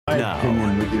my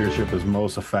opinion, leadership is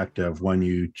most effective when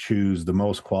you choose the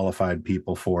most qualified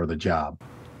people for the job.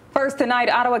 First tonight,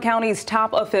 Ottawa County's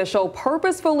top official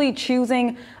purposefully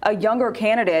choosing a younger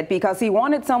candidate because he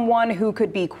wanted someone who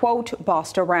could be, quote,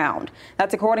 bossed around.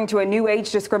 That's according to a new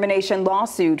age discrimination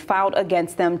lawsuit filed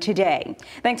against them today.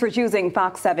 Thanks for choosing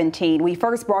Fox 17. We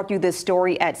first brought you this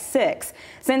story at 6.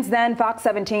 Since then, Fox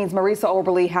 17's Marisa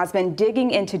Oberle has been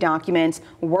digging into documents,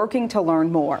 working to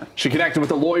learn more. She connected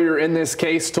with a lawyer in this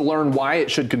case to learn why it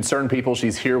should concern people.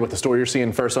 She's here with the story you're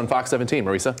seeing first on Fox 17.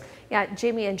 Marisa? Yeah,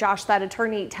 Jamie and Josh, that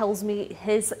attorney tells me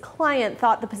his client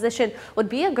thought the position would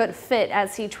be a good fit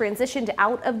as he transitioned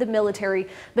out of the military,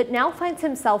 but now finds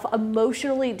himself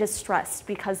emotionally distressed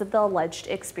because of the alleged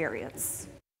experience.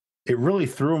 It really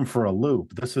threw him for a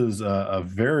loop. This is a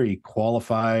very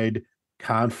qualified,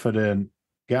 confident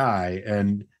guy,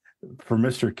 and for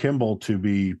Mr. Kimball to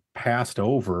be passed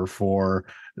over for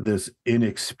this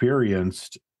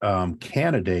inexperienced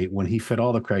candidate when he fit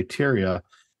all the criteria,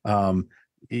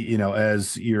 you know,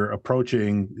 as you're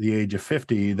approaching the age of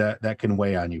 50, that can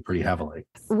weigh on you pretty heavily.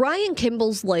 Ryan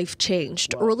Kimball's life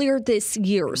changed earlier this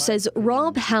year, says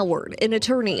Rob Howard, an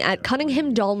attorney at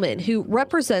Cunningham Dahlman who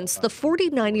represents the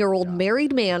 49-year-old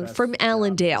married man from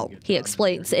Allendale. He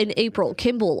explains in April,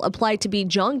 Kimball applied to be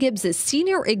John Gibbs'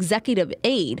 senior executive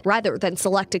aide rather than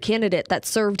select a candidate that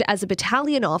served as a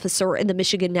battalion officer in the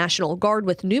Michigan National Guard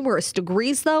with numerous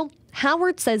degrees, though.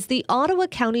 Howard says the Ottawa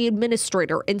County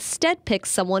Administrator instead picked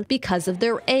someone because of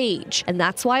their age. And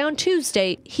that's why on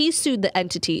Tuesday, he sued the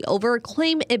entity over a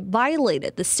claim it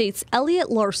violated the state's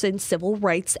Elliott Larson Civil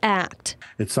Rights Act.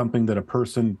 It's something that a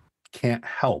person can't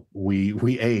help.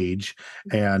 We age,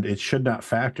 and it should not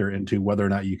factor into whether or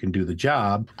not you can do the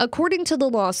job. According to the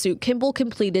lawsuit, Kimball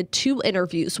completed 2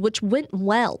 interviews, which went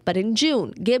well. But in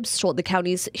June, Gibbs told the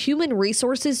county's Human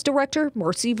Resources Director,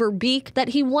 Marcy Verbeek, that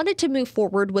he wanted to move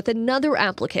forward with another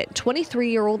applicant,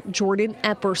 23-year-old Jordan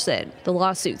Epperson. The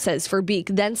lawsuit says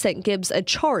Verbeek then sent Gibbs a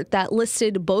chart that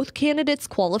listed both candidates'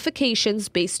 qualifications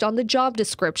based on the job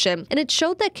description, and it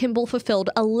showed that Kimball fulfilled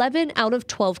 11 out of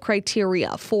 12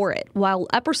 criteria for it, while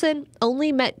Epperson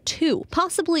only met 2,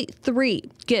 possibly 3.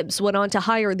 Gibbs went on to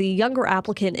hire the younger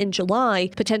applicant in July.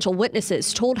 Potential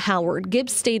witnesses told Howard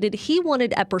Gibbs stated he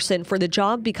wanted Epperson for the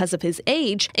job because of his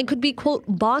age and could be, quote,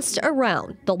 bossed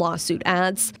around, the lawsuit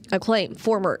adds. A claim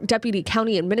former Deputy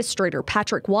County Administrator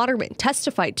Patrick Waterman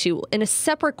testified to in a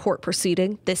separate court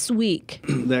proceeding this week.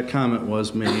 That comment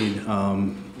was made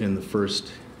in the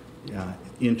first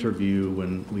interview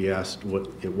when we asked what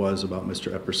it was about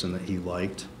Mr. Epperson that he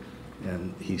liked.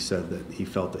 And he said that he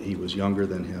felt that he was younger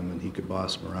than him and he could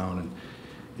boss him around.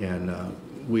 And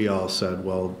we all said,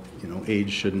 well, you know,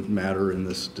 age shouldn't matter in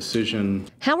this decision.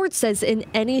 Howard says in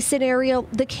any scenario,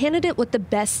 the candidate with the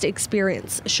best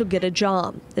experience should get a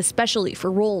job, especially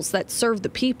for roles that serve the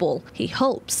people. He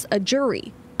hopes a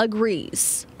jury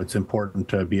agrees. It's important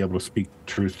to be able to speak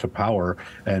truth to power,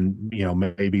 and you know,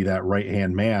 maybe that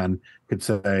right-hand man could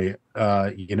say,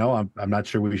 you know, I'm not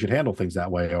sure we should handle things that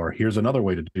way, or here's another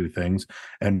way to do things.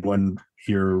 And when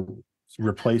you're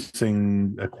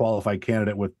replacing a qualified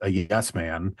candidate with a yes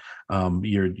man,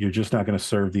 you're just not going to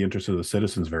serve the interests of the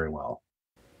citizens very well.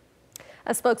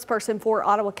 A spokesperson for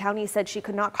Ottawa County said she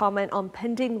could not comment on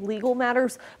pending legal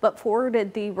matters, but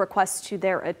forwarded the request to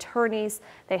their attorneys.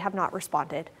 They have not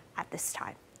responded at this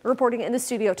time. Reporting in the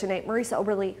studio tonight, Marisa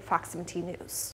Oberle, Fox 17 News.